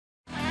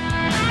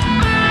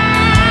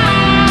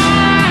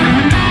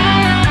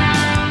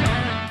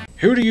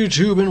Howdy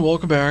YouTube and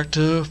welcome back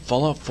to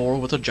Fallout 4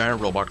 with a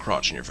giant robot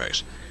crotch in your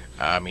face.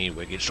 I mean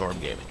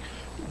Wickedstorm Gaming.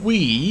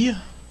 We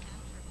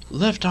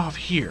left off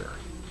here.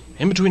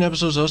 In between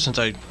episodes though, since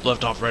I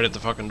left off right at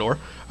the fucking door,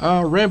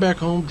 ran back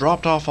home,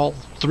 dropped off all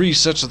 3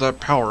 sets of that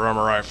power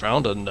armor I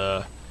found, and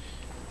a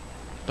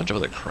bunch of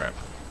other crap.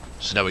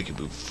 So now we can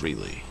move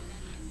freely.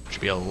 Which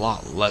should be a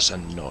lot less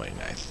annoying,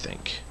 I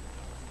think.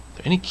 Are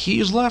there any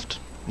keys left?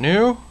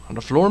 No? On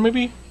the floor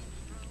maybe?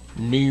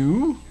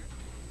 No?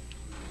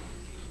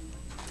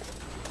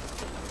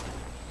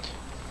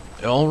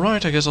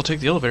 Alright, I guess I'll take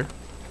the elevator.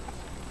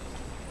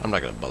 I'm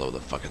not gonna bother with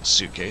a fucking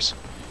suitcase.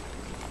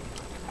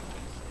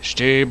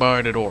 Stay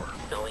by the door.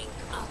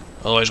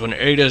 Otherwise, when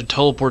Ada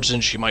teleports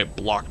in, she might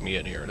block me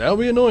in here. That'll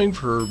be annoying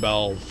for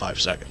about 5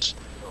 seconds.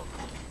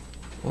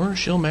 Or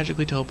she'll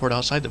magically teleport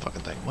outside the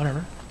fucking thing.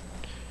 Whatever.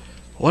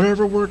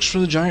 Whatever works for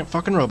the giant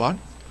fucking robot.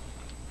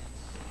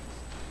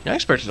 I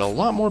expected a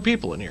lot more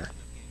people in here.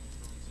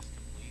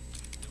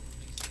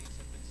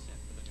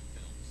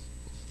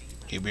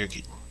 Hey, beer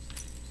kid.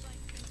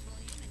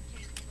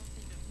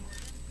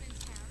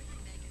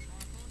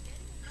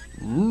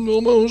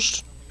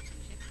 Almost.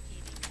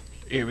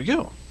 Here we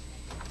go.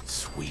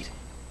 Sweet.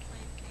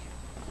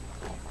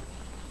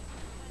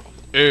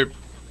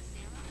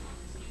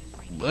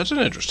 That's an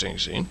interesting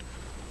scene.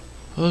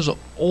 There's an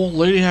old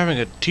lady having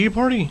a tea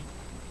party.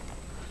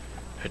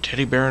 A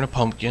teddy bear and a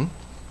pumpkin.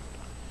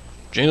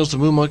 Jangles the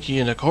moon monkey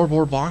in a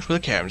cardboard box with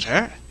a captain's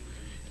hat.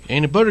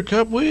 And a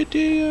buttercup with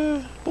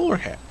a bowler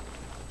hat.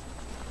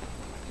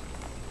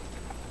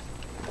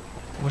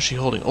 What's she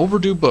holding?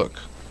 Overdue book.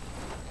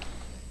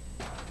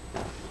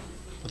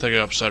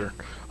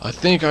 I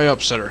think I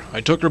upset her.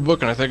 I took her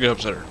book and I think I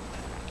upset her.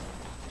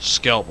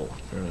 Scalpel.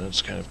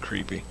 That's kind of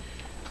creepy.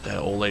 That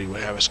old lady would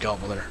have a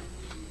scalpel there.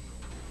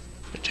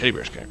 The teddy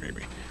bear's kind of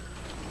creepy.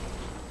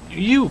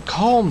 You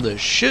calm the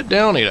shit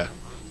down, Ada.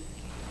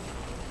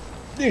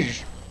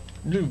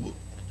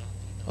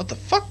 What the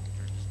fuck?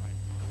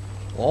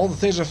 All the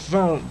things I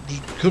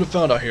could have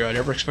found out here, I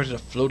never expected a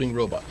floating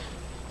robot.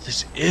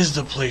 This is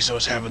the place I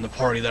was having the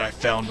party that I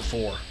found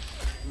before.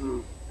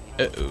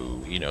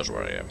 Uh-oh, he knows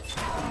where I am.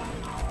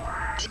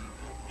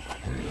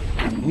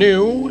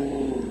 New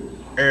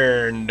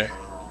and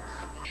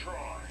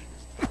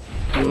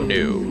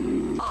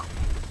new.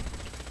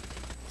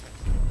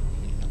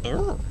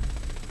 Oh.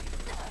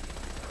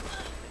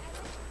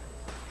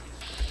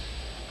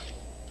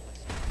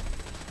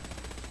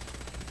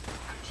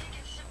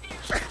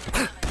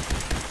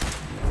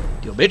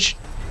 You little bitch.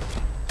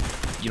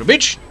 You little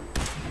bitch.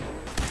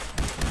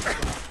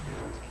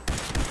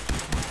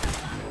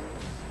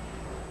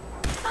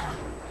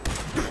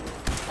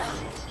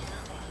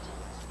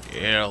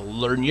 Yeah, I'll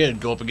learn you to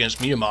go up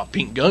against me and my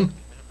pink gun.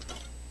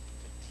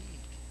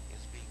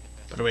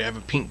 By the way, I have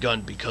a pink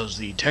gun because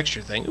the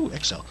texture thing, ooh,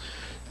 XL,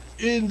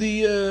 in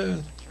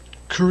the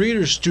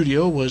creator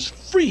studio was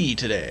free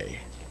today.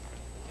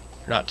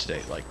 Not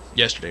today, like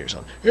yesterday or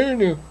something.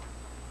 And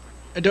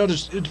I doubt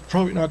it's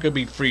probably not going to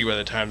be free by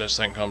the time this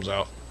thing comes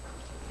out.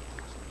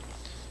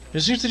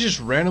 It seems to just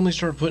randomly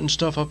start putting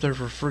stuff up there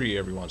for free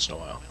every once in a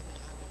while.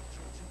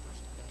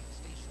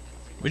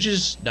 Which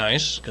is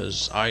nice,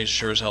 because I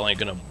sure as hell ain't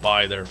gonna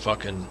buy their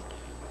fucking...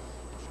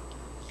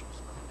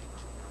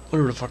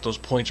 whatever the fuck those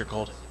points are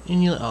called.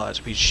 Oh, that's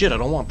a piece of shit, I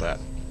don't want that.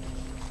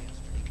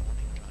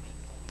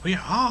 But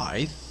yeah,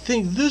 I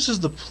think this is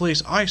the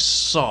place I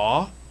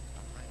saw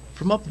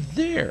from up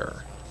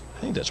there. I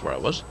think that's where I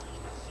was.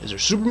 Is there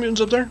super mutants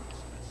up there?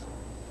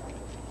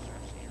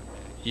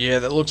 Yeah,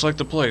 that looks like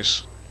the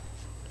place.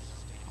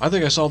 I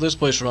think I saw this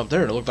place from up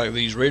there, and it looked like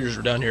these raiders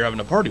were down here having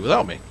a party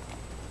without me.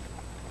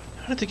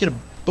 How did they get a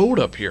boat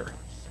up here?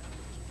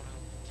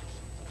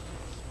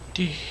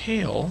 The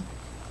hell?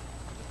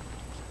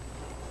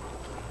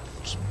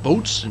 There's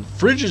boats and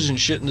fridges and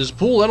shit in this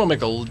pool. That don't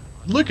make a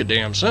lick of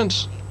damn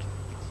sense.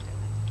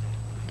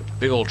 A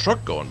big old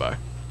truck going by.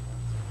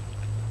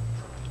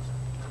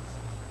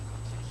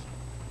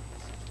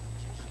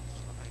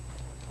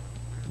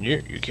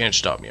 You can't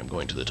stop me. I'm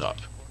going to the top.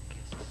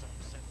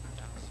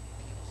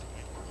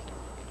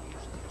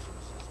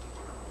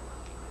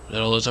 Is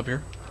that all that's up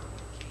here?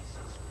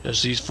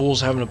 Just these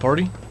fools having a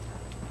party?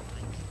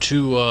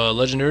 2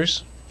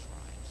 legendaries?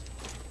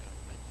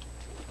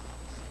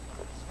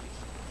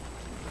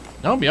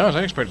 Now, I'll be honest,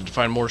 I expected to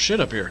find more shit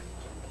up here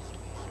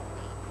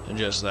than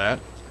just that.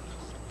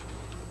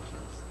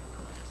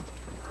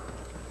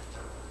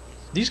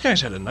 These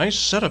guys had a nice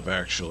setup,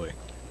 actually,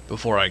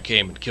 before I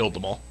came and killed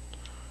them all.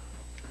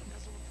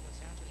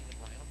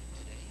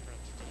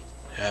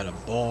 Had a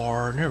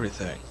bar and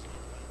everything.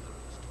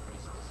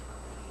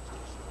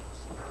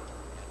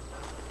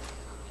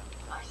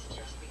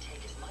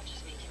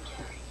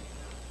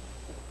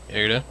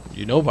 Ada,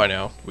 you know by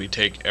now, we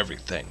take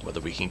everything, whether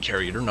we can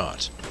carry it or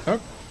not.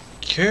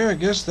 Okay, I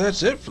guess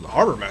that's it for the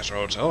Harbor Master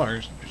Hotel.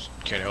 I just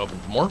can't help it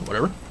for more,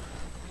 whatever.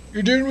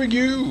 You're doing with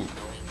you.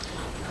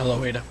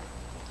 Hello, Ada.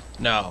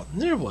 Now,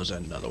 there was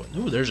another one.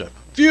 Ooh, there's a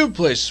few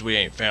places we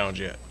ain't found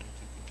yet.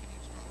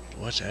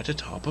 What's at the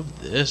top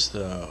of this,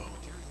 though?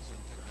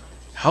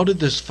 How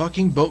did this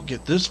fucking boat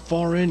get this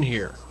far in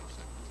here?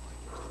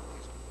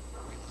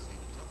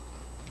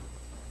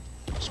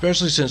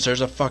 Especially since there's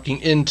a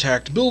fucking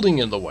intact building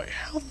in the way.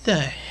 How the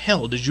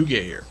hell did you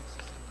get here?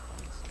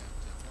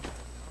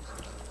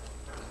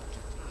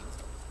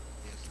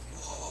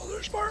 Oh,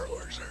 there's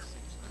fireworks there.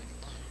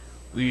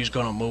 We're just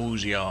gonna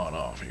mosey on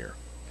off here.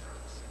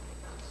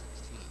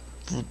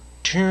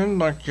 Pretend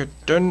like you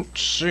didn't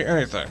see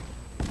anything.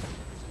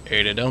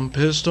 Ada done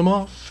pissed him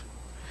off.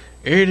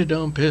 Ada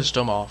done pissed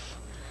him off.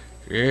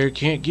 Yeah,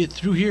 can't get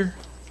through here.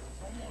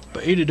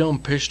 But Ada done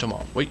pissed him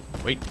off. Wait.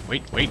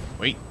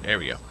 There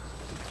we go.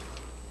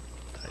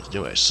 I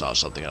knew I saw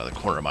something out of the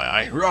corner of my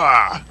eye.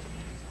 Rah!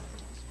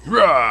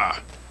 Rah!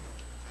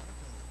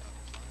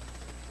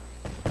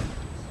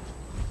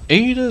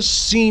 Ada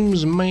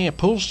seems my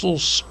postal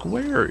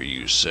square,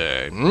 you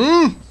say?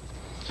 Hmm?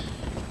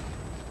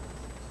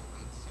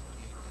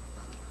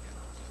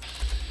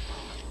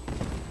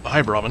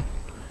 Hi, Brahmin.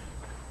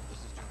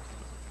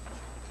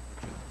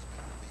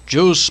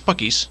 Joe's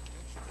Spuckies.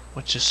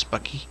 What's a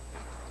Spucky?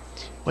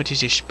 What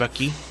is a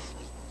Spucky?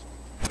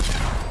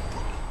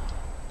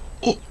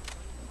 Oh!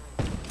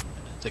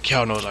 The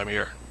cow knows I'm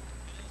here.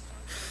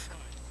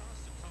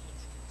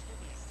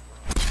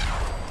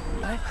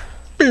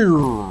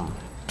 Beer!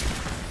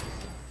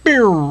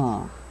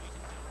 Beer!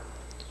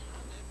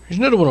 There's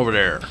another one over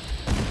there.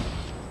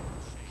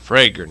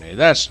 Frag grenade,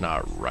 that's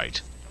not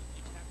right.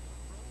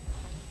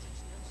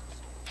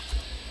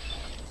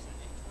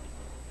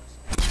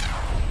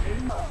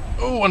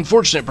 Oh,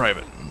 unfortunate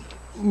private.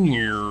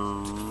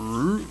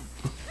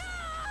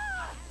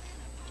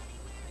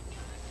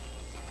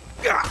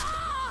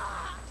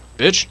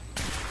 Bitch.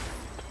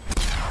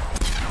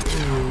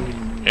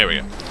 There we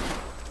go.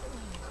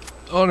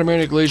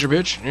 Automatic laser,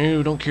 bitch.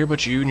 No, don't care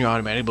about you and your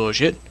automatic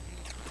bullshit.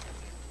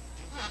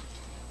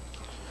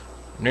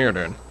 There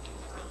then.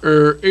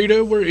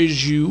 Ada, where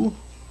is you?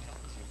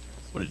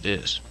 What it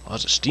is? Oh,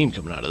 there's a steam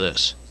coming out of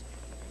this.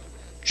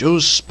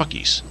 Joe's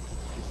Spuckies.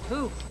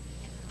 Who?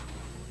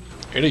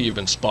 Ada, you've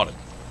been spotted.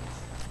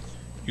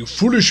 You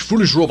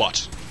foolish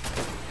robot.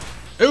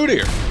 Oh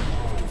dear.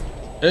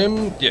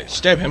 Yeah,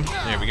 stab him.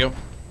 There we go.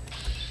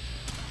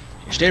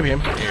 You stab him.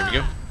 There we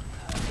go.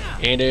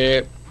 And,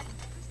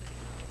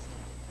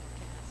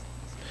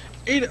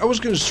 Ada, I was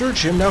gonna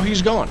search him, now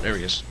he's gone. There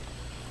he is.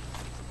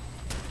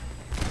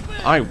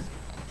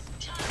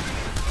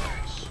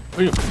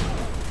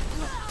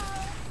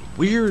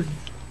 Weird,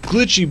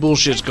 glitchy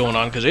bullshit's going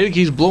on, because Ada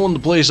keeps blowing the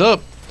place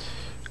up.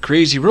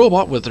 Crazy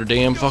robot with their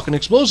damn fucking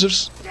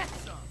explosives.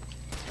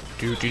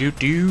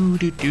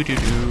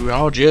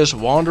 I'll just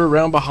wander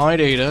around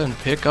behind Ada and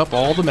pick up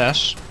all the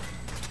mess.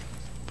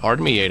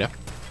 Pardon me, Ada.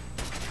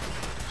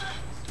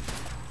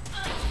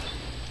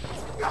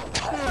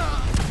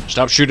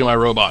 Stop shooting my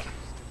robot.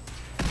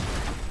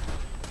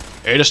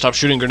 Ada, stop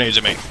shooting grenades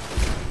at me.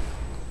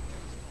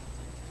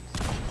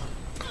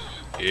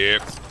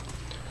 Yep.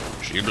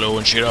 She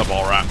blowing shit up,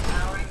 alright.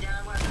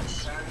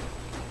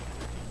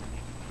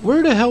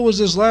 Where the hell was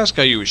this last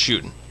guy you was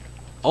shooting?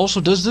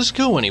 Also, does this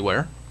go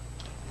anywhere?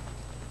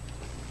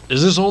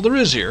 Is this all there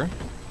is here?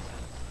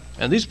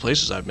 And these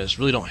places I've missed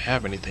really don't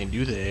have anything,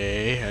 do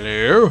they?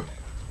 Hello?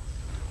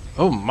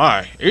 Oh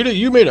my, Ada,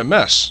 you made a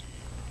mess.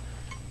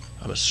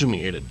 I'm assuming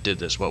Ada did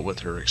this, what with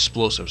her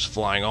explosives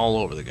flying all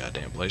over the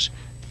goddamn place.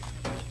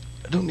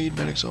 I don't need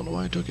medics, I don't know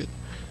why I took it.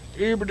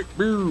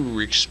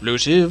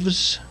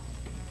 Explosives.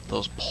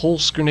 Those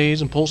pulse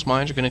grenades and pulse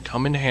mines are going to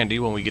come in handy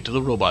when we get to the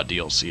robot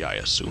DLC, I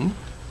assume.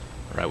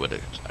 Or I would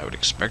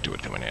expect it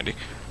would come in handy.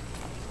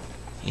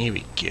 Here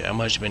we go. I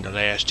must have been the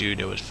last dude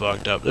that was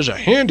fucked up. There's a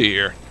handy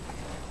here.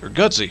 Or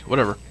gutsy,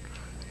 whatever.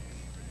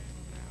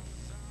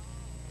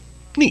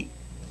 Neat.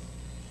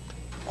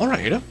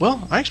 Alright, Ada.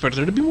 Well, I expected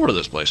there to be more to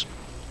this place.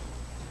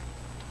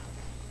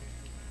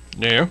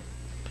 Yeah.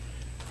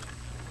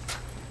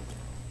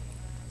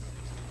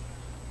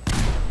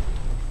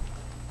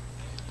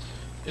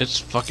 It's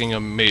fucking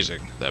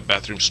amazing that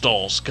bathroom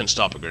stalls can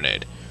stop a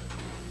grenade.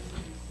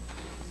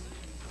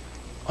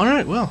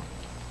 Alright, well.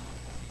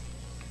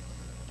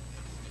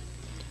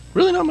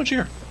 Really not much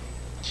here.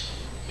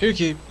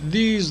 Okay,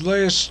 these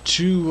last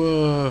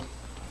two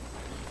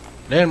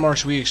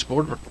landmarks we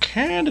explored were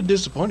kind of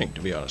disappointing,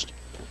 to be honest.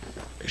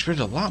 I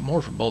expected a lot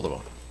more from both of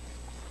them.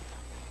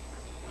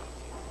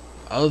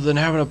 Other than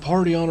having a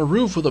party on a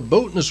roof with a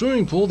boat and a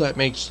swimming pool, that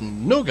makes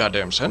no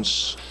goddamn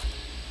sense.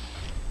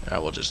 I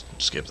will just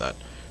skip that.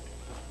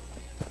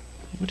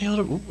 What the hell?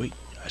 Oh, wait,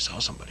 I saw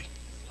somebody.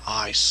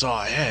 I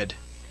saw a head.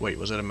 Wait,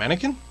 was it a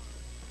mannequin?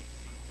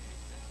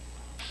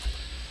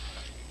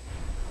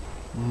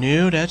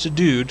 No, that's a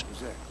dude.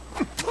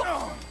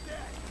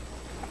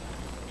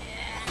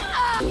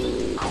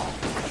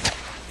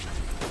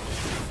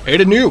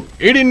 Ada knew!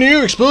 Ada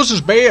knew!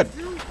 Explosives bad!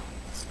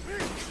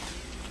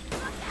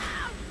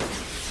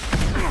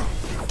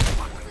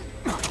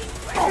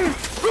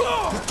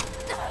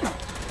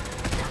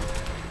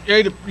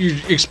 Ada, you're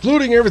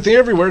exploding everything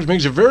everywhere. It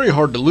makes it very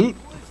hard to loot.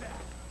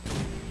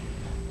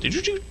 Did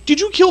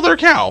you kill their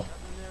cow?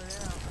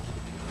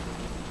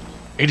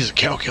 Ada's a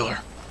cow killer.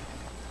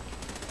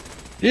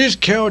 This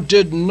cow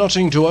did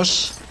nothing to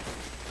us.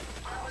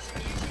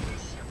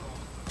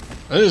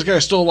 And this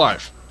guy's still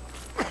alive.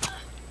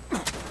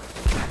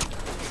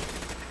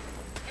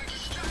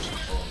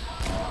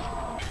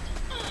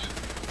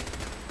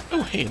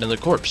 Oh, hey, another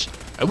corpse.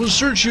 I will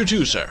search you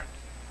too, sir.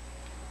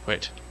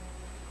 Wait.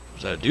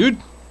 Was that a dude?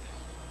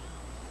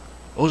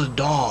 Oh, it was a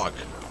dog.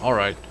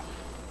 Alright.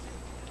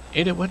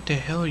 Ada, what the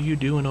hell are you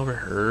doing over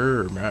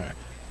here, man?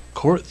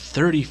 Court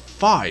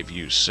 35,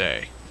 you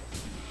say?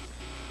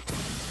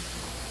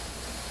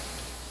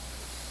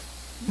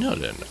 No,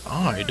 then,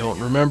 I don't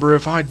remember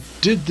if I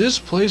did this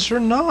place or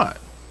not.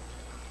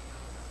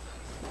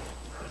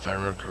 If I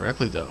remember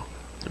correctly, though,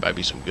 there might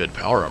be some good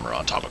power armor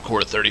on top of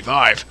Court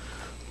 35.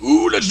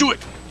 Ooh, let's do it!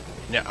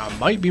 Now, I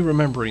might be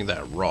remembering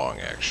that wrong,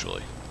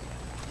 actually.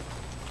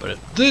 But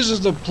if this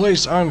is the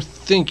place I'm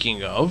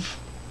thinking of,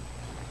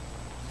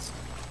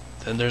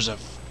 then there's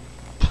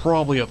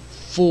probably a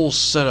full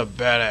set of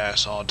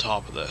badass on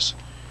top of this.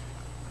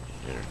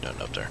 There's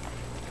nothing up there.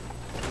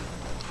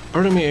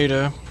 Pardon me,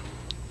 Ada.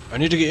 I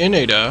need to get in,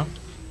 Ada.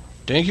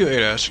 Thank you,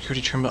 Ada.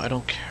 Security terminal. I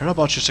don't care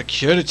about your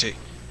security.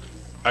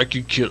 I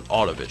could kill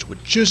all of it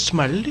with just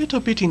my little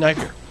bitty knife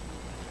here.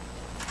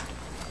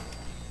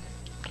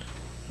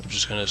 I'm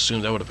just gonna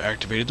assume that would have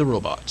activated the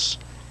robots.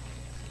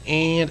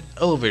 And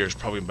elevator is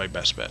probably my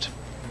best bet.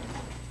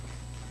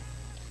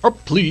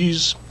 Up,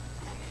 please.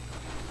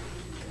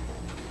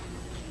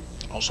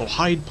 Also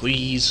hide,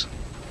 please.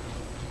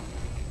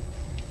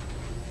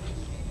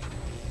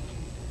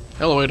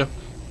 Hello, Ada.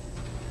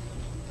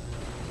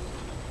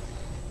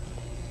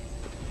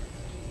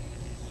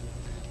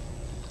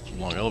 It's a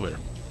long elevator.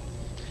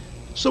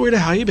 So, Ada,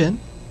 how you been?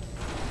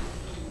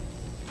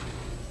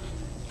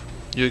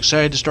 You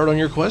excited to start on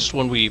your quest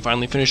when we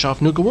finally finish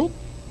off Nuka World?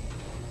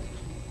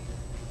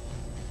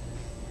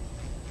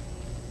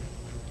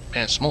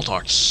 Man, small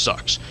talk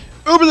sucks.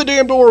 Open the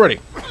damn door already!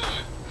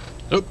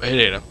 Oh, hey,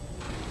 Ada.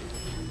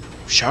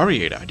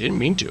 Sorry, Ada, I didn't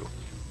mean to.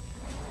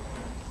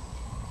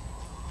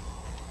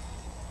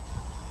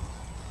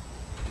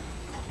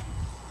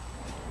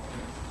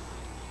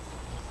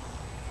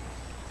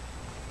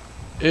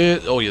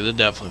 Oh yeah, they're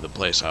definitely the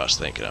place I was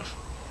thinking of.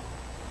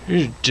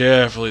 It's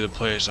definitely the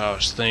place I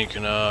was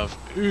thinking of.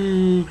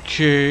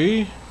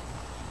 Okay.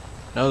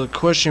 Now the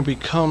question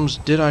becomes,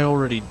 did I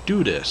already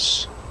do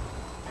this?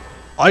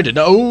 I did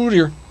not. Oh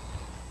dear.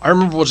 I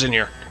remember what's in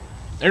here.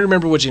 I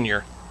remember what's in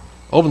here.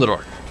 Open the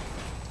door.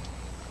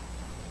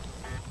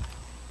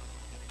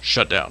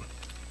 Shut down.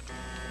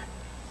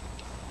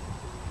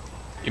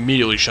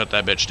 Immediately shut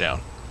that bitch down.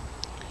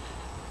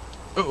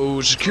 Uh-oh,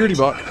 security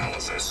bot.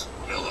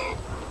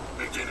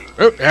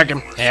 Oh, hack him,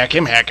 hack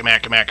him, hack him,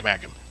 hack him, hack him,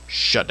 hack him.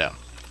 Shut down.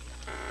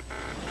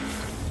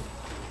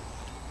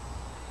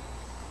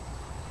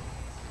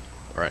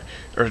 Alright,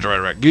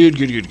 right.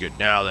 Good.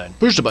 Now then,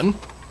 push the button.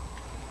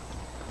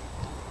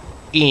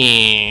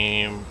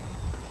 And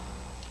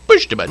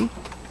push the button.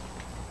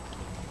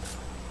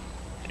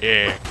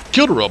 Yeah,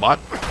 kill the robot.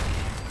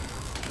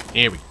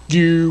 There we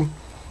go.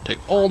 Take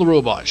all the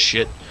robot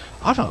shit.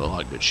 I found a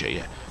lot of good shit,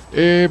 yeah.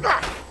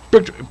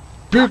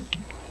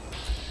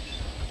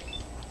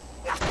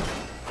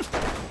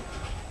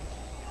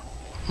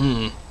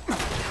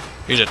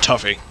 He's a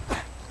toughie.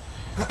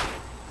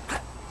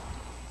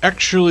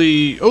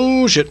 Actually,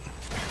 oh shit.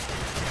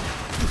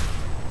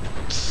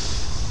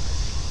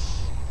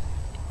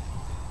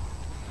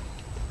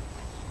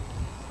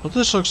 Well,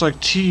 this looks like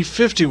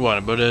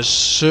T51, but it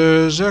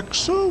says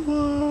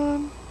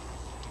XO1.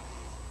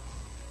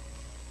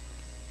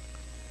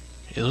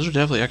 Yeah, those are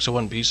definitely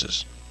XO1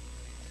 pieces.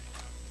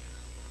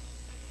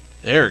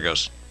 There it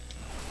goes.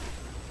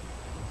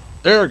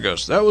 There it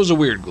goes. That was a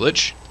weird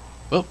glitch.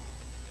 Well,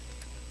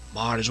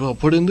 might as well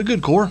put in the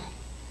good core.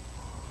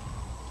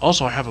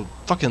 Also, I have a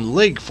fucking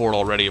leg for it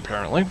already,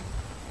 apparently.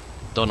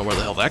 Don't know where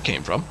the hell that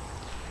came from.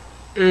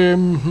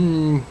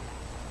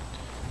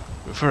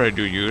 Before I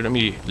do you, let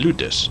me loot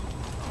this.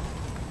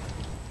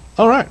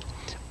 Alright.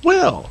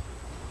 Well.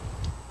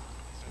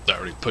 I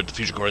already put the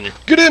fusion core in there.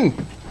 Get in!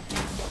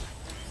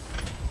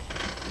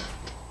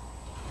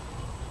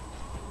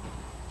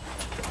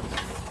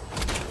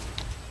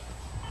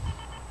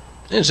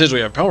 And it says we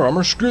have power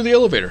armor. Screw the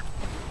elevator.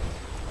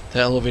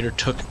 That elevator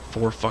took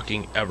for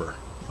fucking ever.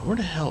 Where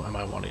the hell am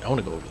I wanting? I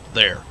want to go over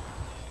there.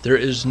 There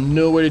is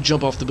no way to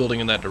jump off the building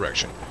in that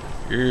direction.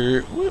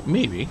 Here, well,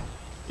 maybe.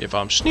 If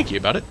I'm sneaky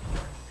about it.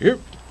 Here.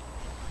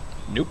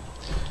 Nope.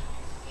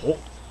 Oh.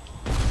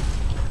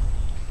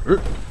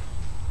 Here.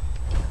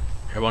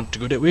 I want to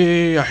go that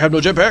way. I have no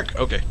jetpack.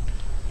 Okay.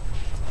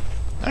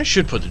 I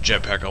should put the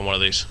jetpack on one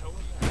of these.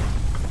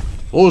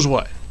 What was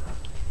what?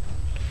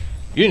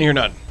 You didn't hear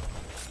nothing.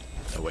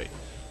 Oh, wait.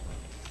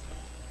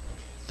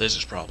 This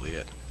is probably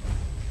it.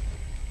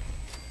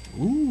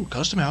 Ooh,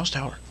 custom house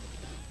tower.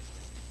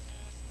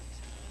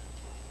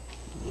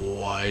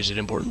 Why is it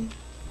important?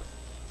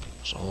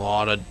 There's a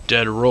lot of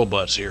dead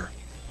robots here.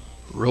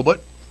 Robot?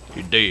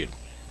 You're dead.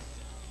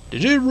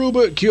 Did this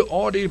robot kill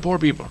all these poor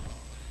people?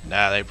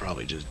 Nah, they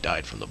probably just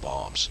died from the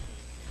bombs.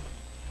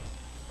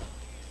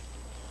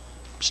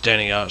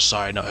 standing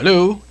outside now.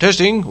 Hello?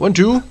 Testing? 1,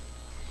 2.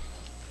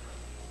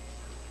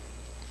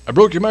 I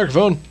broke your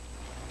microphone.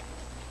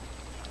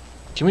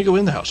 Can we go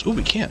in the house? Oh,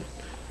 we can.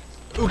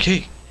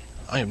 Okay.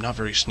 I am not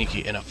very sneaky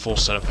in a full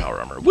set of power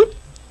armor. Whoop.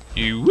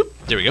 You whoop.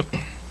 There we go.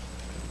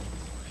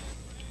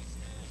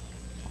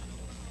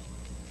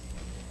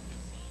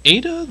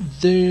 Ada,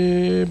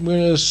 I'm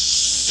gonna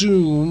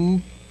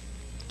assume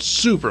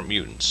super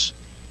mutants.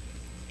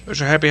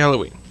 Wish a happy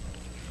Halloween.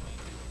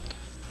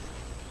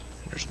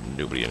 There's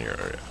nobody in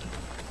here.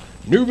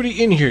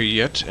 Nobody in here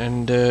yet,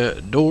 and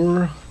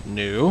door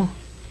new.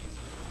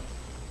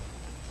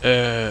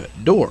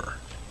 Door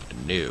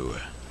new.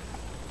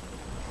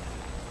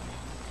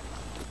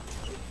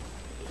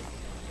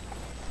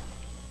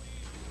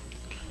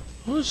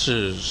 This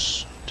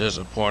is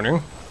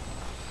disappointing.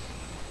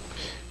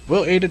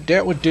 Well, Ada,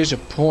 that was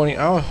disappointing.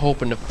 I was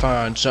hoping to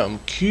find something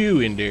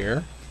cute in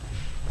there.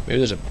 Maybe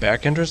there's a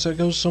back entrance that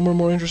goes somewhere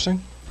more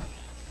interesting?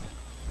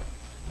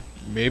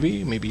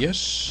 Maybe, maybe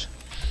yes.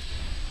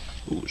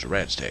 Ooh, it's a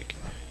rat steak.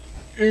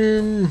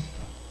 No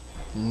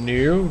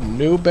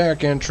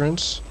back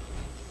entrance.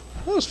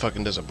 That was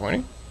fucking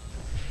disappointing.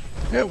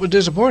 That was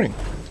disappointing.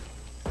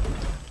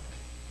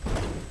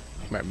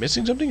 Am I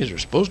missing something? Is there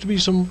supposed to be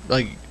some,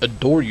 like, a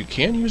door you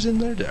can use in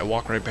there? Did I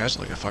walk right past it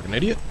like a fucking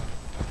idiot?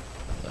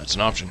 That's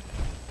an option.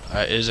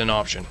 That is an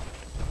option.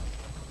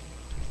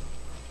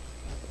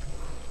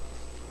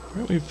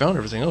 Well, we found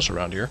everything else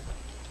around here.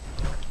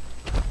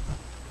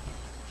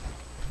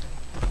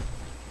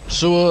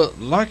 So,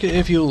 like it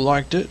if you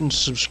liked it, and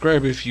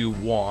subscribe if you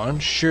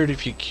want. Share it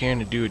if you can,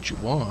 and do what you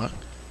want.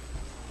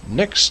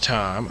 Next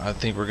time, I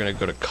think we're gonna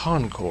go to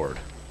Concord.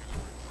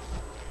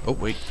 Oh,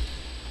 wait.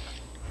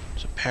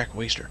 It's a pack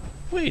waster.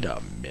 Wait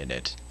a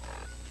minute.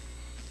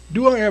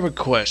 Do I have a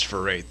quest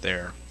for right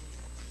there?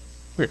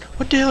 Weird.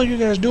 What the hell are you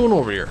guys doing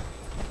over here?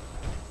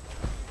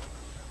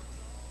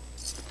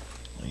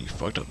 Oh, you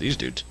fucked up these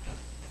dudes.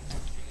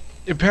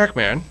 Hey,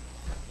 Pac-Man.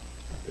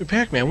 Hey,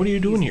 Pac-Man, what are you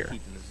doing here?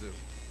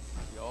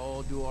 We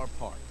all do our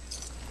part.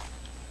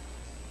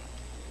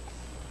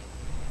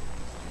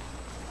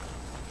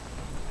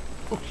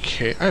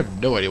 Okay, I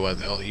have no idea why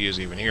the hell he is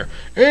even here.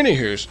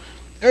 Anywho's,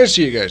 I'll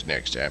see you guys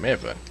next time. Have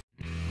fun.